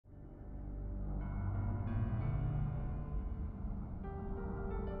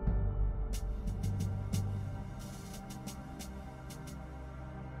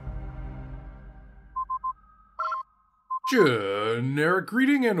Generic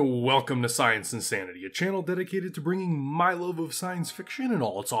greeting and welcome to Science Insanity, a channel dedicated to bringing my love of science fiction and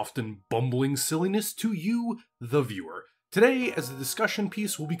all its often bumbling silliness to you, the viewer. Today, as a discussion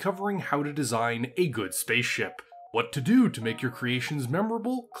piece, we'll be covering how to design a good spaceship, what to do to make your creations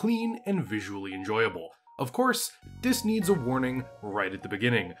memorable, clean, and visually enjoyable. Of course, this needs a warning right at the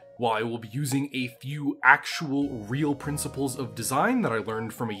beginning. While I will be using a few actual real principles of design that I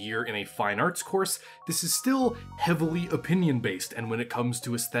learned from a year in a fine arts course, this is still heavily opinion-based, and when it comes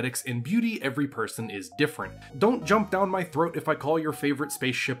to aesthetics and beauty, every person is different. Don't jump down my throat if I call your favorite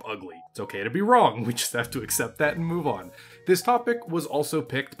spaceship ugly. It's okay to be wrong, we just have to accept that and move on. This topic was also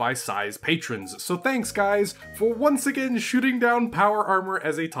picked by Sci's patrons, so thanks guys for once again shooting down power armor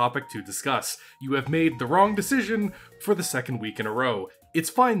as a topic to discuss. You have made the wrong decision for the second week in a row. It's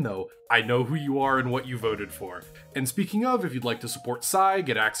fine though, I know who you are and what you voted for. And speaking of, if you'd like to support Sci,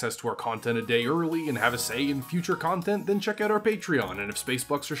 get access to our content a day early, and have a say in future content, then check out our Patreon, and if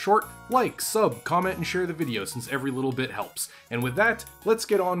Spacebucks are short, like, sub, comment, and share the video since every little bit helps. And with that, let's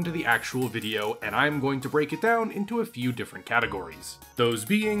get on to the actual video, and I'm going to break it down into a few different categories. Those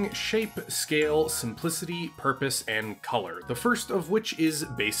being shape, scale, simplicity, purpose, and color. The first of which is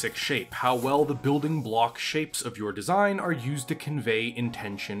basic shape, how well the building block shapes of your design are used to convey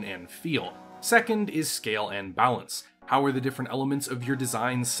intention and feel. Second is scale and balance. How are the different elements of your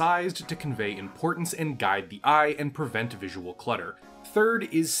design sized to convey importance and guide the eye and prevent visual clutter? Third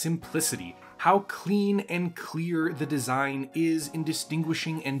is simplicity. How clean and clear the design is in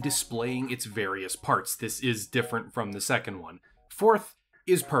distinguishing and displaying its various parts. This is different from the second one. Fourth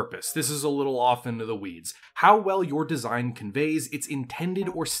is purpose. This is a little off into the weeds. How well your design conveys its intended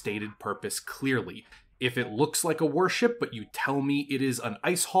or stated purpose clearly. If it looks like a warship, but you tell me it is an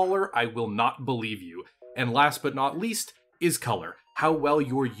ice hauler, I will not believe you. And last but not least is color. How well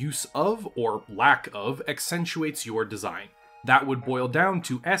your use of, or lack of, accentuates your design. That would boil down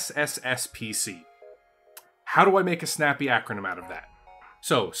to SSSPC. How do I make a snappy acronym out of that?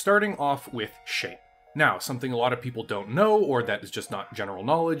 So, starting off with shape. Now, something a lot of people don't know, or that is just not general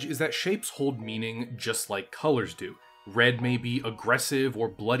knowledge, is that shapes hold meaning just like colors do. Red may be aggressive or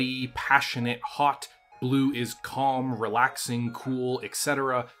bloody, passionate, hot. Blue is calm, relaxing, cool,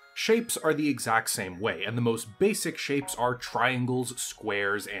 etc. Shapes are the exact same way, and the most basic shapes are triangles,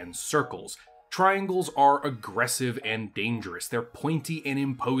 squares, and circles. Triangles are aggressive and dangerous. They're pointy and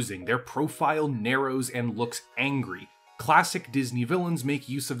imposing. Their profile narrows and looks angry. Classic Disney villains make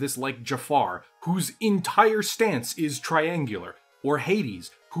use of this, like Jafar, whose entire stance is triangular, or Hades,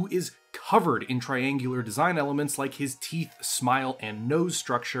 who is covered in triangular design elements like his teeth, smile, and nose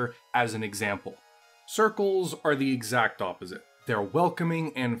structure as an example. Circles are the exact opposite. They're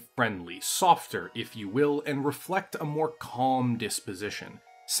welcoming and friendly, softer, if you will, and reflect a more calm disposition.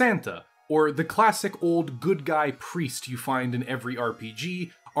 Santa, or the classic old good guy priest you find in every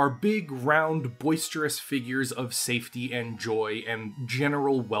RPG, are big, round, boisterous figures of safety and joy and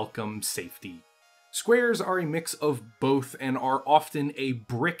general welcome safety. Squares are a mix of both and are often a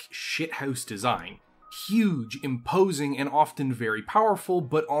brick shithouse design. Huge, imposing, and often very powerful,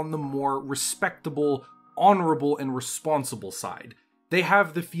 but on the more respectable, honorable, and responsible side. They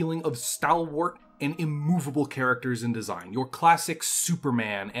have the feeling of stalwart and immovable characters in design, your classic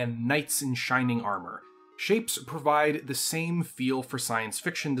Superman and knights in shining armor. Shapes provide the same feel for science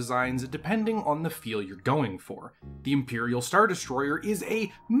fiction designs depending on the feel you're going for. The Imperial Star Destroyer is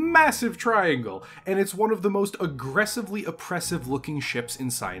a massive triangle, and it's one of the most aggressively oppressive looking ships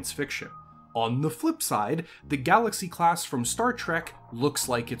in science fiction. On the flip side, the Galaxy class from Star Trek looks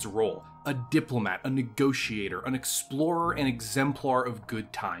like its role: a diplomat, a negotiator, an explorer, an exemplar of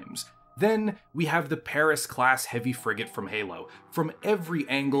good times. Then we have the Paris class heavy frigate from Halo. From every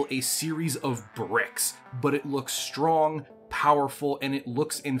angle, a series of bricks, but it looks strong, powerful, and it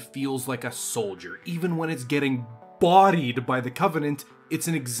looks and feels like a soldier. Even when it's getting bodied by the Covenant, it's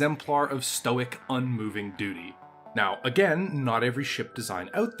an exemplar of stoic, unmoving duty. Now, again, not every ship design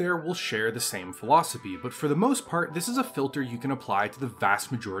out there will share the same philosophy, but for the most part, this is a filter you can apply to the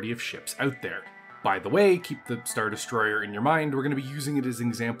vast majority of ships out there. By the way, keep the Star Destroyer in your mind, we're going to be using it as an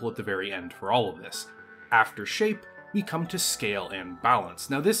example at the very end for all of this. After shape, we come to scale and balance.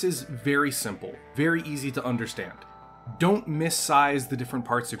 Now this is very simple, very easy to understand. Don't missize the different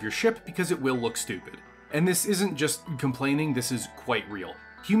parts of your ship because it will look stupid. And this isn't just complaining, this is quite real.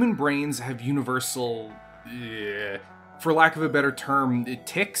 Human brains have universal, for lack of a better term,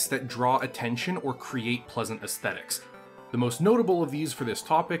 tics that draw attention or create pleasant aesthetics. The most notable of these for this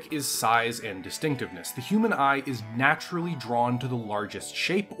topic is size and distinctiveness. The human eye is naturally drawn to the largest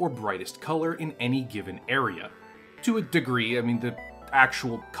shape or brightest color in any given area. To a degree, I mean, the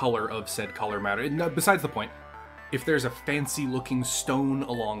actual color of said color matter, besides the point. If there's a fancy looking stone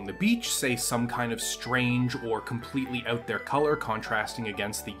along the beach, say some kind of strange or completely out there color contrasting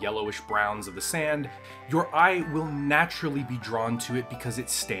against the yellowish browns of the sand, your eye will naturally be drawn to it because it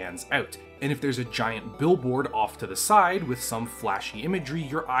stands out. And if there's a giant billboard off to the side with some flashy imagery,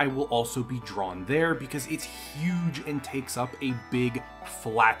 your eye will also be drawn there because it's huge and takes up a big,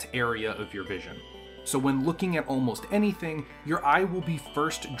 flat area of your vision. So when looking at almost anything, your eye will be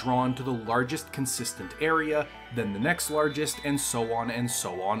first drawn to the largest consistent area, then the next largest, and so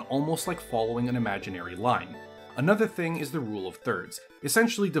on, almost like following an imaginary line. Another thing is the rule of thirds.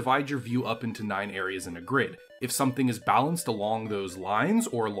 Essentially divide your view up into 9 areas in a grid. If something is balanced along those lines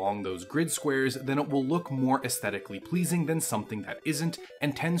or along those grid squares, then it will look more aesthetically pleasing than something that isn't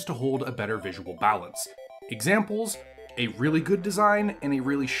and tends to hold a better visual balance. Examples: a really good design and a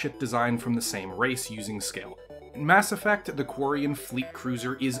really shit design from the same race using scale. In Mass Effect, the Quarian Fleet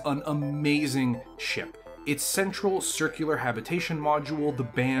Cruiser is an amazing ship. Its central circular habitation module, the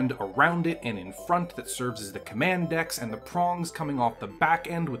band around it and in front that serves as the command decks, and the prongs coming off the back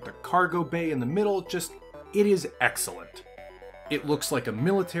end with the cargo bay in the middle, it is excellent. It looks like a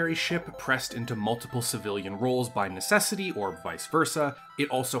military ship pressed into multiple civilian roles by necessity or vice versa. It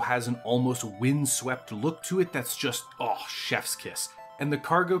also has an almost windswept look to it that's just, chef's kiss. And the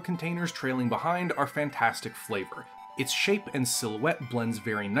cargo containers trailing behind are fantastic flavor. Its shape and silhouette blends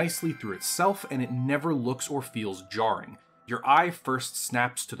very nicely through itself, and it never looks or feels jarring. Your eye first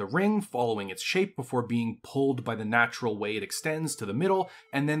snaps to the ring, following its shape before being pulled by the natural way it extends to the middle,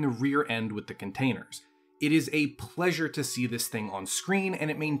 and then the rear end with the containers. It is a pleasure to see this thing on screen,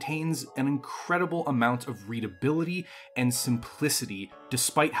 and it maintains an incredible amount of readability and simplicity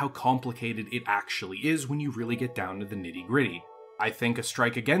despite how complicated it actually is when you really get down to the nitty-gritty. I think a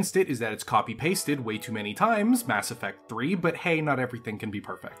strike against it is that it's copy-pasted way too many times, Mass Effect 3, but hey, not everything can be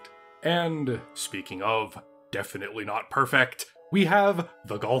perfect. And speaking of definitely not perfect, we have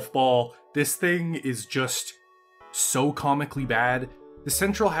the golf ball. This thing is just so comically bad. The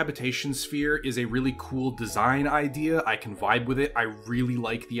central habitation sphere is a really cool design idea. I can vibe with it. I really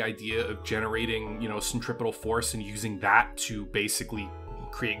like the idea of generating, centripetal force and using that to basically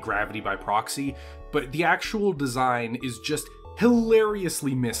create gravity by proxy. But the actual design is just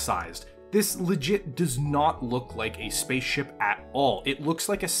hilariously missized. This legit does not look like a spaceship at all. It looks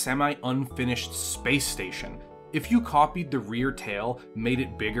like a semi-unfinished space station. If you copied the rear tail, made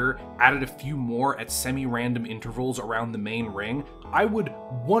it bigger, added a few more at semi-random intervals around the main ring, I would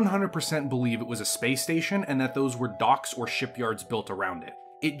 100% believe it was a space station and that those were docks or shipyards built around it.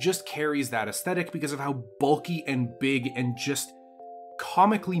 It just carries that aesthetic because of how bulky and big and just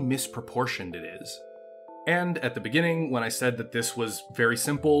comically misproportioned it is. And at the beginning, when I said that this was very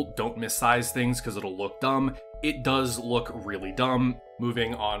simple, don't missize things because it'll look dumb, it does look really dumb.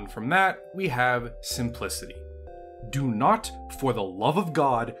 Moving on from that, we have simplicity. Do not, for the love of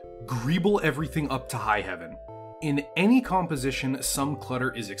God, greeble everything up to high heaven. In any composition, some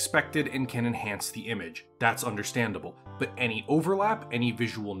clutter is expected and can enhance the image. That's understandable. But any overlap, any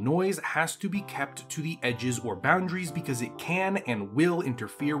visual noise has to be kept to the edges or boundaries because it can and will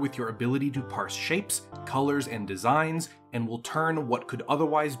interfere with your ability to parse shapes, colors, and designs, and will turn what could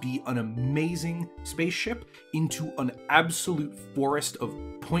otherwise be an amazing spaceship into an absolute forest of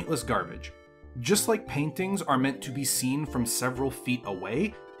pointless garbage. Just like paintings are meant to be seen from several feet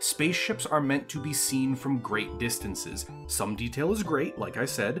away, spaceships are meant to be seen from great distances. Some detail is great, like I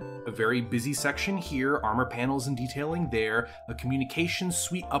said, a very busy section here, armor panels and detailing there, a communications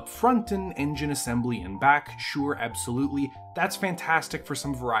suite up front and engine assembly in back, sure, absolutely, that's fantastic for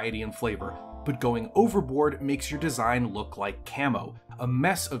some variety and flavor. But going overboard makes your design look like camo, a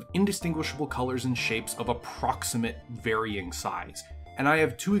mess of indistinguishable colors and shapes of approximate varying size. And I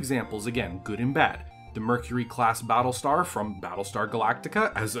have 2 examples, again, good and bad. The Mercury-class Battlestar from Battlestar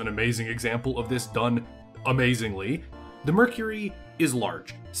Galactica as an amazing example of this done amazingly. The Mercury is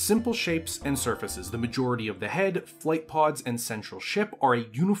large, simple shapes and surfaces. The majority of the head, flight pods, and central ship are a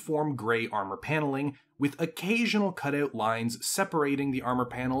uniform gray armor paneling, with occasional cutout lines separating the armor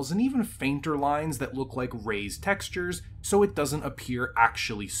panels and even fainter lines that look like raised textures so it doesn't appear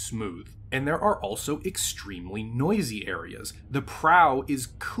actually smooth. And there are also extremely noisy areas. The prow is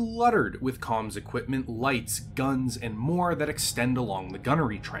cluttered with comms equipment, lights, guns, and more that extend along the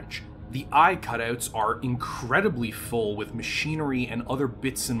gunnery trench. The eye cutouts are incredibly full with machinery and other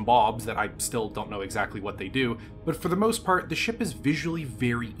bits and bobs that I still don't know exactly what they do, but for the most part, the ship is visually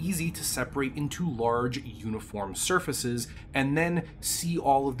very easy to separate into large, uniform surfaces, and then see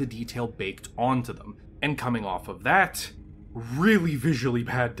all of the detail baked onto them. And coming off of that, really visually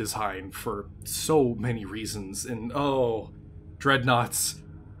bad design for so many reasons, and dreadnoughts.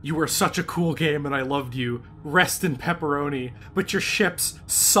 You were such a cool game and I loved you. Rest in pepperoni. But your ships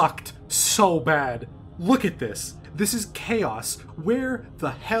sucked so bad. Look at this. This is chaos. Where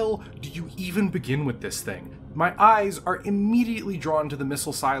the hell do you even begin with this thing? My eyes are immediately drawn to the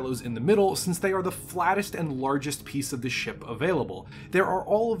missile silos in the middle since they are the flattest and largest piece of the ship available. There are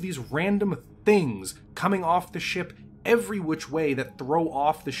all of these random things coming off the ship every which way that throw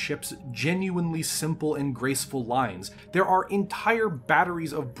off the ship's genuinely simple and graceful lines. There are entire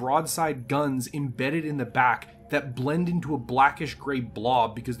batteries of broadside guns embedded in the back that blend into a blackish gray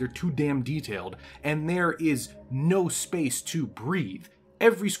blob because they're too damn detailed, and there is no space to breathe.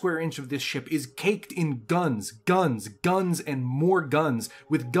 Every square inch of this ship is caked in guns, guns, guns, and more guns,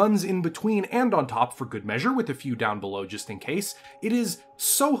 with guns in between and on top for good measure, with a few down below just in case. It is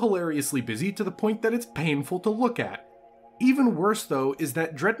so hilariously busy to the point that it's painful to look at. Even worse, though, is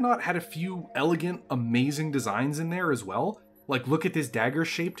that Dreadnought had a few elegant, amazing designs in there as well. Like, look at this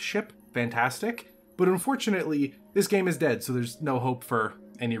dagger-shaped ship. Fantastic. But unfortunately, this game is dead, so there's no hope for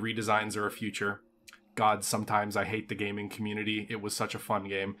any redesigns or a future. God, sometimes I hate the gaming community. It was such a fun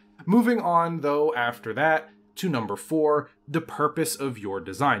game. Moving on, though, after that, to number 4, the purpose of your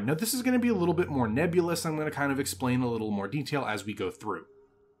design. Now, this is going to be a little bit more nebulous. I'm going to kind of explain a little more detail as we go through.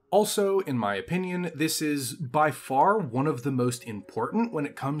 Also, in my opinion, this is by far one of the most important when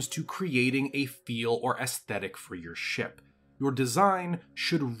it comes to creating a feel or aesthetic for your ship. Your design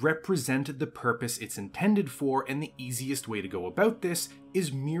should represent the purpose it's intended for, and the easiest way to go about this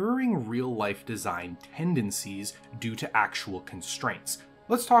is mirroring real-life design tendencies due to actual constraints.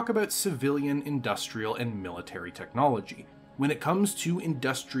 Let's talk about civilian, industrial, and military technology. When it comes to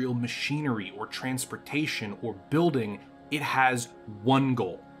industrial machinery or transportation or building, it has one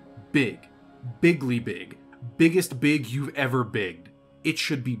goal. Big. Bigly big. Biggest big you've ever bigged. It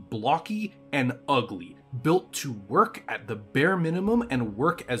should be blocky and ugly, built to work at the bare minimum and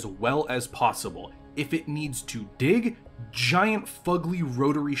work as well as possible. If it needs to dig, giant fugly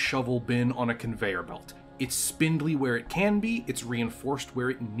rotary shovel bin on a conveyor belt. It's spindly where it can be, it's reinforced where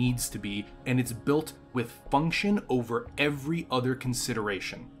it needs to be, and it's built with function over every other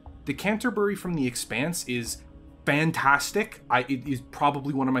consideration. The Canterbury from The Expanse is fantastic. It is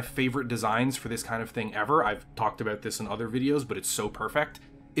probably one of my favorite designs for this kind of thing ever. I've talked about this in other videos, but it's so perfect.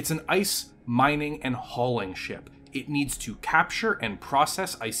 It's an ice mining and hauling ship. It needs to capture and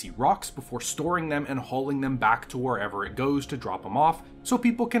process icy rocks before storing them and hauling them back to wherever it goes to drop them off, so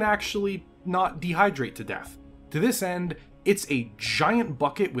people can actually not dehydrate to death. To this end, it's a giant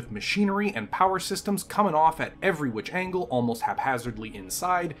bucket with machinery and power systems coming off at every which angle, almost haphazardly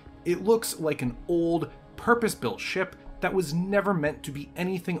inside. It looks like an old, purpose-built ship that was never meant to be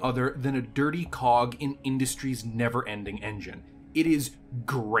anything other than a dirty cog in industry's never-ending engine. It is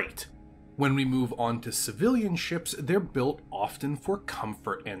great. When we move on to civilian ships, they're built often for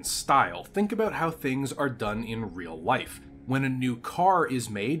comfort and style. Think about how things are done in real life. When a new car is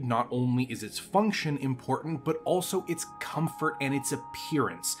made, not only is its function important, but also its comfort and its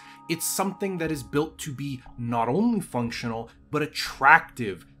appearance. It's something that is built to be not only functional, but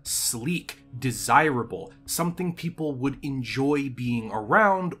attractive, sleek, desirable, something people would enjoy being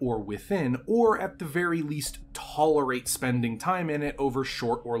around or within, or at the very least tolerate spending time in it over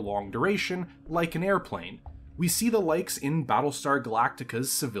short or long duration, like an airplane. We see the likes in Battlestar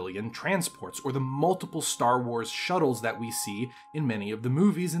Galactica's civilian transports, or the multiple Star Wars shuttles that we see in many of the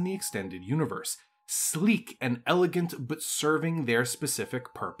movies in the extended universe. Sleek and elegant, but serving their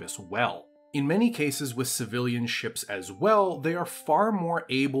specific purpose well. In many cases with civilian ships as well, they are far more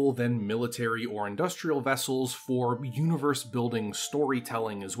able than military or industrial vessels for universe-building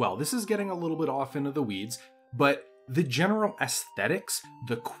storytelling as well. This is getting a little bit off into the weeds, but the general aesthetics,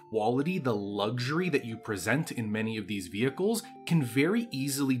 the quality, the luxury that you present in many of these vehicles can very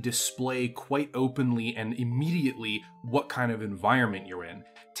easily display quite openly and immediately what kind of environment you're in.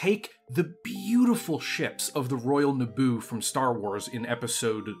 Take the beautiful ships of the Royal Naboo from Star Wars in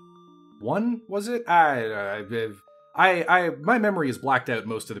Episode 1, was it? My memory is blacked out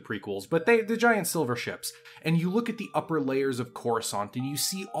most of the prequels, but the giant silver ships. And you look at the upper layers of Coruscant and you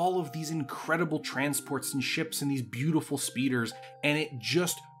see all of these incredible transports and ships and these beautiful speeders, and it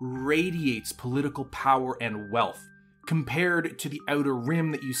just radiates political power and wealth. Compared to the Outer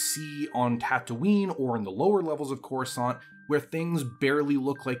Rim that you see on Tatooine or in the lower levels of Coruscant, where things barely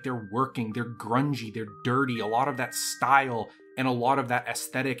look like they're working, they're grungy, they're dirty, a lot of that style and a lot of that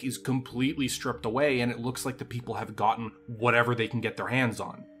aesthetic is completely stripped away, and it looks like the people have gotten whatever they can get their hands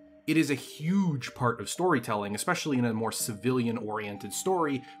on. It is a huge part of storytelling, especially in a more civilian-oriented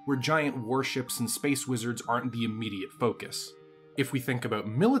story, where giant warships and space wizards aren't the immediate focus. If we think about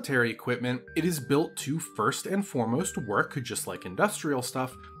military equipment, it is built to first and foremost work just like industrial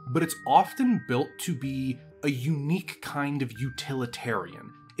stuff, but it's often built to be a unique kind of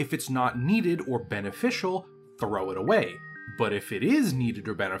utilitarian. If it's not needed or beneficial, throw it away. But if it is needed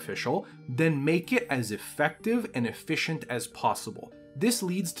or beneficial, then make it as effective and efficient as possible. This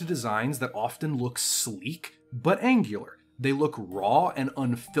leads to designs that often look sleek, but angular. They look raw and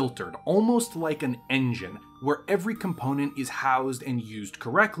unfiltered, almost like an engine, where every component is housed and used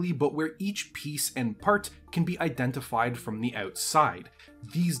correctly, but where each piece and part can be identified from the outside.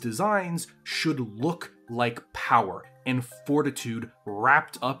 These designs should look like power and fortitude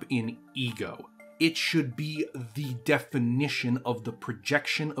wrapped up in ego. It should be the definition of the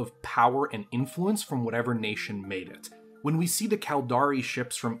projection of power and influence from whatever nation made it. When we see the Caldari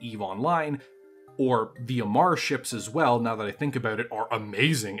ships from EVE Online, or the Amarr ships as well, now that I think about it, are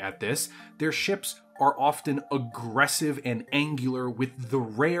amazing at this. Their ships are often aggressive and angular with the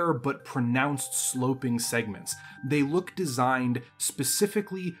rare but pronounced sloping segments. They look designed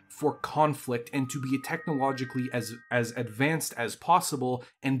specifically for conflict and to be technologically as advanced as possible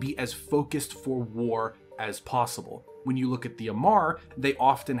and be as focused for war as possible. When you look at the Amarr, they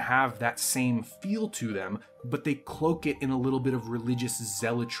often have that same feel to them, but they cloak it in a little bit of religious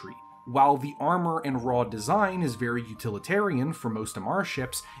zealotry. While the armor and raw design is very utilitarian for most Amarr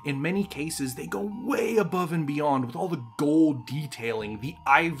ships, in many cases they go way above and beyond with all the gold detailing, the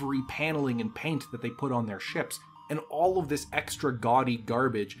ivory paneling and paint that they put on their ships, and all of this extra gaudy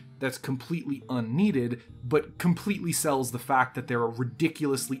garbage that's completely unneeded, but completely sells the fact that they're a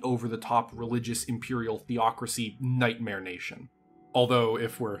ridiculously over-the-top religious imperial theocracy nightmare nation. Although,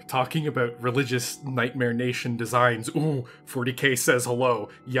 if we're talking about religious Nightmare Nation designs, ooh, 40k says hello,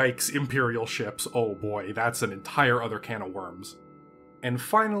 yikes, Imperial ships, oh boy, that's an entire other can of worms. And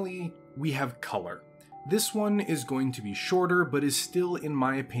finally, we have color. This one is going to be shorter, but is still, in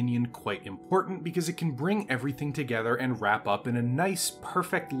my opinion, quite important because it can bring everything together and wrap up in a nice,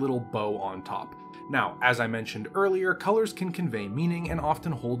 perfect little bow on top. Now, as I mentioned earlier, colors can convey meaning and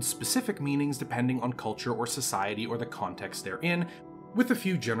often hold specific meanings depending on culture or society or the context they're in, with a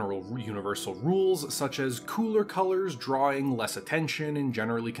few general universal rules, such as cooler colors drawing less attention and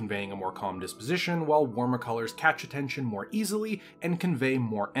generally conveying a more calm disposition, while warmer colors catch attention more easily and convey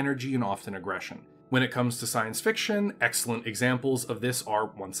more energy and often aggression. When it comes to science fiction, excellent examples of this are,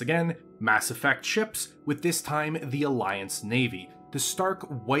 once again, Mass Effect ships, with this time the Alliance Navy. The stark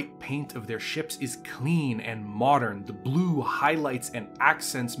white paint of their ships is clean and modern. The blue highlights and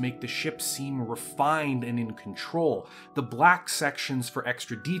accents make the ship seem refined and in control. The black sections for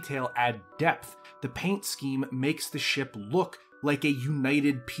extra detail add depth. The paint scheme makes the ship look like a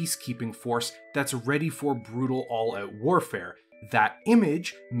united peacekeeping force that's ready for brutal all-out warfare. That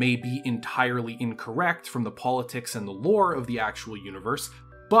image may be entirely incorrect from the politics and the lore of the actual universe,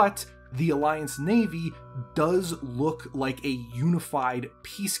 but the Alliance Navy does look like a unified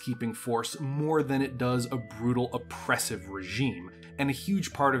peacekeeping force more than it does a brutal, oppressive regime, and a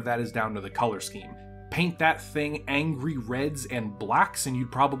huge part of that is down to the color scheme. Paint that thing angry reds and blacks and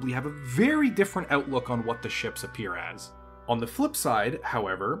you'd probably have a very different outlook on what the ships appear as. On the flip side,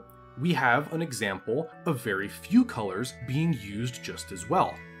 however, we have an example of very few colors being used just as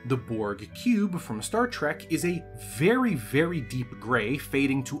well. The Borg cube from Star Trek is a very, very deep gray,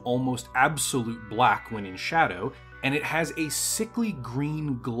 fading to almost absolute black when in shadow, and it has a sickly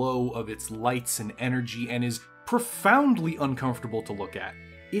green glow of its lights and energy and is profoundly uncomfortable to look at.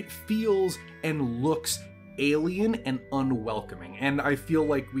 It feels and looks alien and unwelcoming, and I feel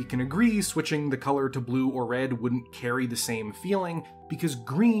like we can agree switching the color to blue or red wouldn't carry the same feeling, because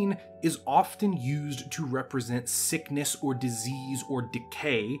green is often used to represent sickness or disease or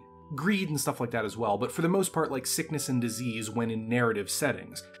decay, greed and stuff like that as well, but for the most part like sickness and disease when in narrative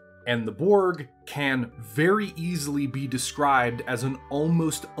settings. And the Borg can very easily be described as an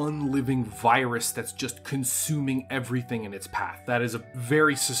almost unliving virus that's just consuming everything in its path. That is a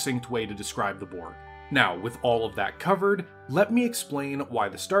very succinct way to describe the Borg. Now, with all of that covered, let me explain why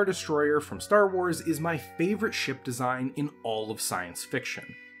the Star Destroyer from Star Wars is my favorite ship design in all of science fiction.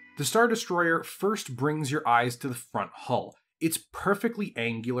 The Star Destroyer first brings your eyes to the front hull. It's perfectly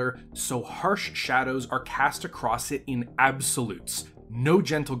angular, so harsh shadows are cast across it in absolutes, no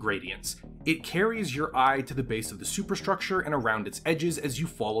gentle gradients. It carries your eye to the base of the superstructure and around its edges as you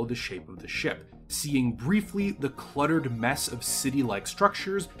follow the shape of the ship, seeing briefly the cluttered mess of city-like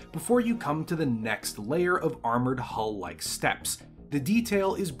structures before you come to the next layer of armored hull-like steps. The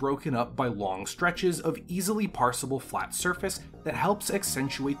detail is broken up by long stretches of easily parsable flat surface that helps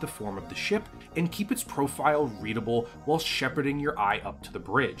accentuate the form of the ship and keep its profile readable while shepherding your eye up to the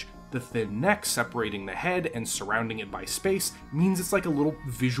bridge. The thin neck separating the head and surrounding it by space means it's like a little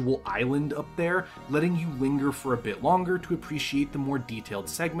visual island up there, letting you linger for a bit longer to appreciate the more detailed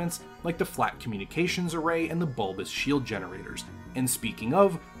segments like the flat communications array and the bulbous shield generators. And speaking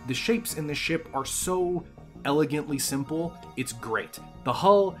of, the shapes in the ship are so elegantly simple, it's great. The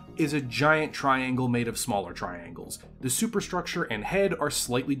hull is a giant triangle made of smaller triangles. The superstructure and head are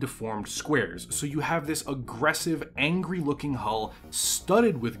slightly deformed squares, so you have this aggressive, angry-looking hull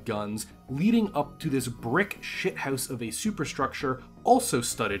studded with guns leading up to this brick shithouse of a superstructure also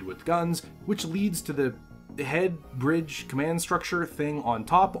studded with guns, which leads to the head, bridge, command structure thing on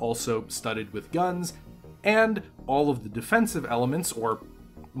top, also studded with guns, and all of the defensive elements, or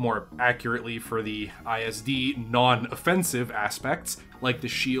more accurately for the ISD, non-offensive aspects, like the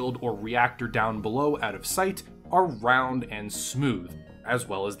shield or reactor down below out of sight, are round and smooth, as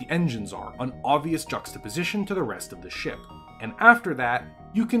well as the engines are, an obvious juxtaposition to the rest of the ship. And after that,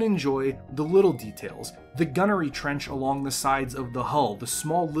 you can enjoy the little details, the gunnery trench along the sides of the hull, the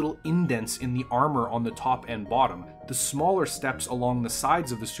small little indents in the armor on the top and bottom, the smaller steps along the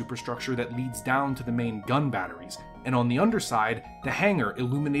sides of the superstructure that leads down to the main gun batteries, and on the underside, the hangar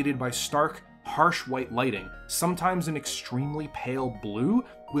illuminated by stark, harsh white lighting, sometimes an extremely pale blue,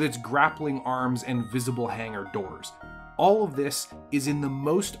 with its grappling arms and visible hangar doors. All of this is in the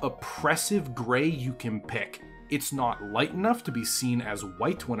most oppressive gray you can pick. It's not light enough to be seen as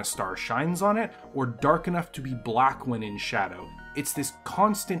white when a star shines on it, or dark enough to be black when in shadow. It's this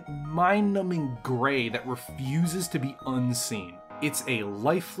constant, mind-numbing gray that refuses to be unseen. It's a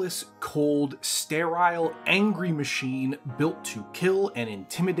lifeless, cold, sterile, angry machine built to kill and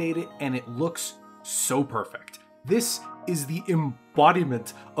intimidate it, and it looks so perfect. This is the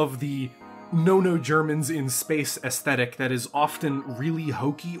embodiment of the no Germans in space aesthetic that is often really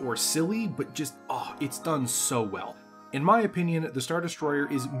hokey or silly, but just, it's done so well. In my opinion, the Star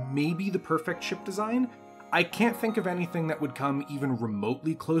Destroyer is maybe the perfect ship design. I can't think of anything that would come even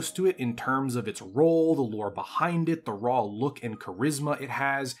remotely close to it in terms of its role, the lore behind it, the raw look and charisma it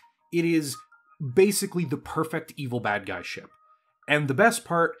has. It is basically the perfect evil bad guy ship. And the best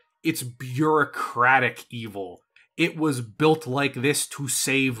part, it's bureaucratic evil. It was built like this to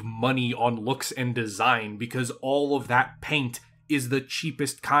save money on looks and design because all of that paint is the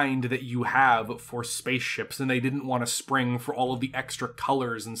cheapest kind that you have for spaceships, and they didn't want to spring for all of the extra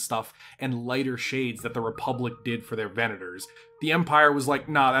colors and stuff and lighter shades that the Republic did for their Venators. The Empire was like,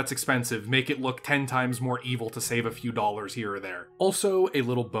 nah, that's expensive, make it look 10 times more evil to save a few dollars here or there. Also, a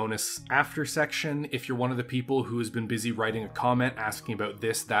little bonus after section, if you're one of the people who has been busy writing a comment asking about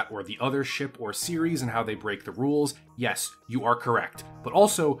this, that, or the other ship or series and how they break the rules, yes, you are correct. But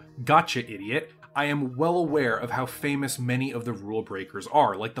also, gotcha idiot, I am well aware of how famous many of the rule breakers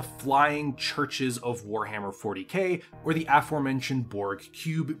are, like the flying churches of Warhammer 40k, or the aforementioned Borg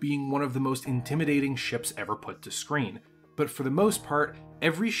Cube being one of the most intimidating ships ever put to screen. But for the most part,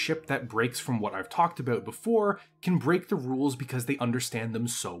 every ship that breaks from what I've talked about before can break the rules because they understand them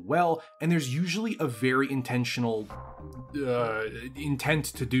so well, and there's usually a very intentional intent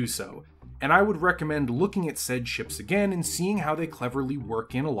to do so. And I would recommend looking at said ships again and seeing how they cleverly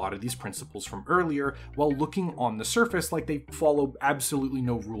work in a lot of these principles from earlier, while looking on the surface like they follow absolutely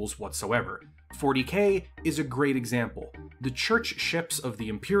no rules whatsoever. 40k is a great example. The church ships of the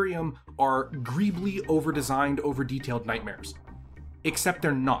Imperium are greebly over-designed, over-detailed nightmares. Except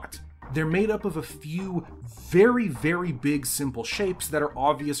they're not. They're made up of a few very, very big simple shapes that are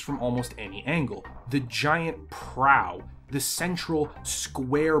obvious from almost any angle. The giant prow, the central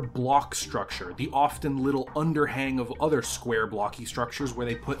square block structure, the often little underhang of other square blocky structures where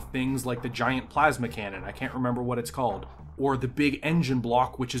they put things like the giant plasma cannon, I can't remember what it's called, or the big engine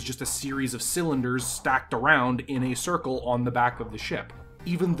block, which is just a series of cylinders stacked around in a circle on the back of the ship.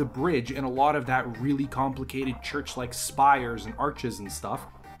 Even the bridge and a lot of that really complicated church-like spires and arches and stuff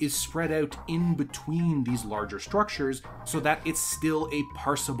is spread out in between these larger structures so that it's still a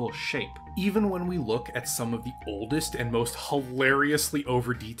parsable shape. Even when we look at some of the oldest and most hilariously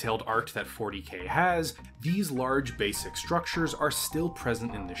over-detailed art that 40k has, these large basic structures are still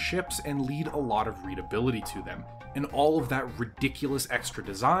present in the ships and lead a lot of readability to them. And all of that ridiculous extra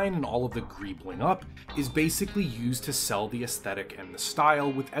design and all of the greebling up is basically used to sell the aesthetic and the style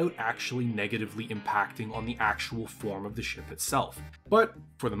without actually negatively impacting on the actual form of the ship itself. But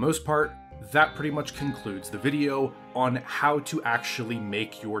for the most part, that pretty much concludes the video on how to actually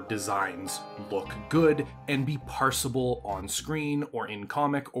make your designs look good and be parsable on screen or in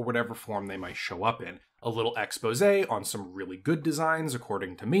comic or whatever form they might show up in. A little expose on some really good designs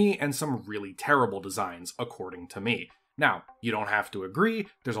according to me and some really terrible designs according to me. Now, you don't have to agree,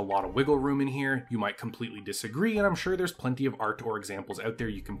 there's a lot of wiggle room in here, you might completely disagree, and I'm sure there's plenty of art or examples out there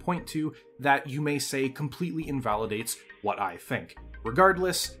you can point to that you may say completely invalidates what I think.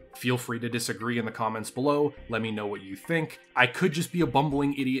 Regardless, feel free to disagree in the comments below, let me know what you think. I could just be a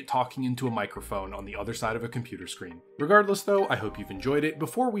bumbling idiot talking into a microphone on the other side of a computer screen. Regardless though, I hope you've enjoyed it.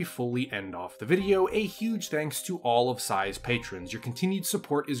 Before we fully end off the video, a huge thanks to all of Sci's patrons. Your continued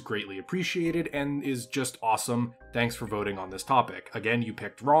support is greatly appreciated and is just awesome. Thanks for voting on this topic. Again, you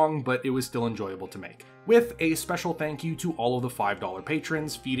picked wrong, but it was still enjoyable to make. With a special thank you to all of the $5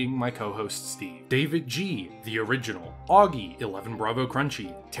 patrons feeding my co-host Steve. David G, The Original, Augie, 11 Bravo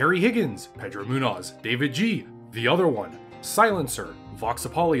Crunchy, Terry Higgins, Pedro Munoz, David G, The Other One, Silencer, Vox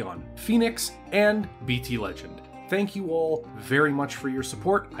Apollyon, Phoenix, and BT Legend. Thank you all very much for your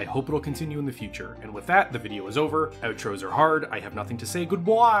support. I hope it'll continue in the future. And with that, the video is over. Outros are hard. I have nothing to say.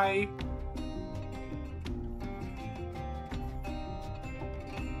 Goodbye!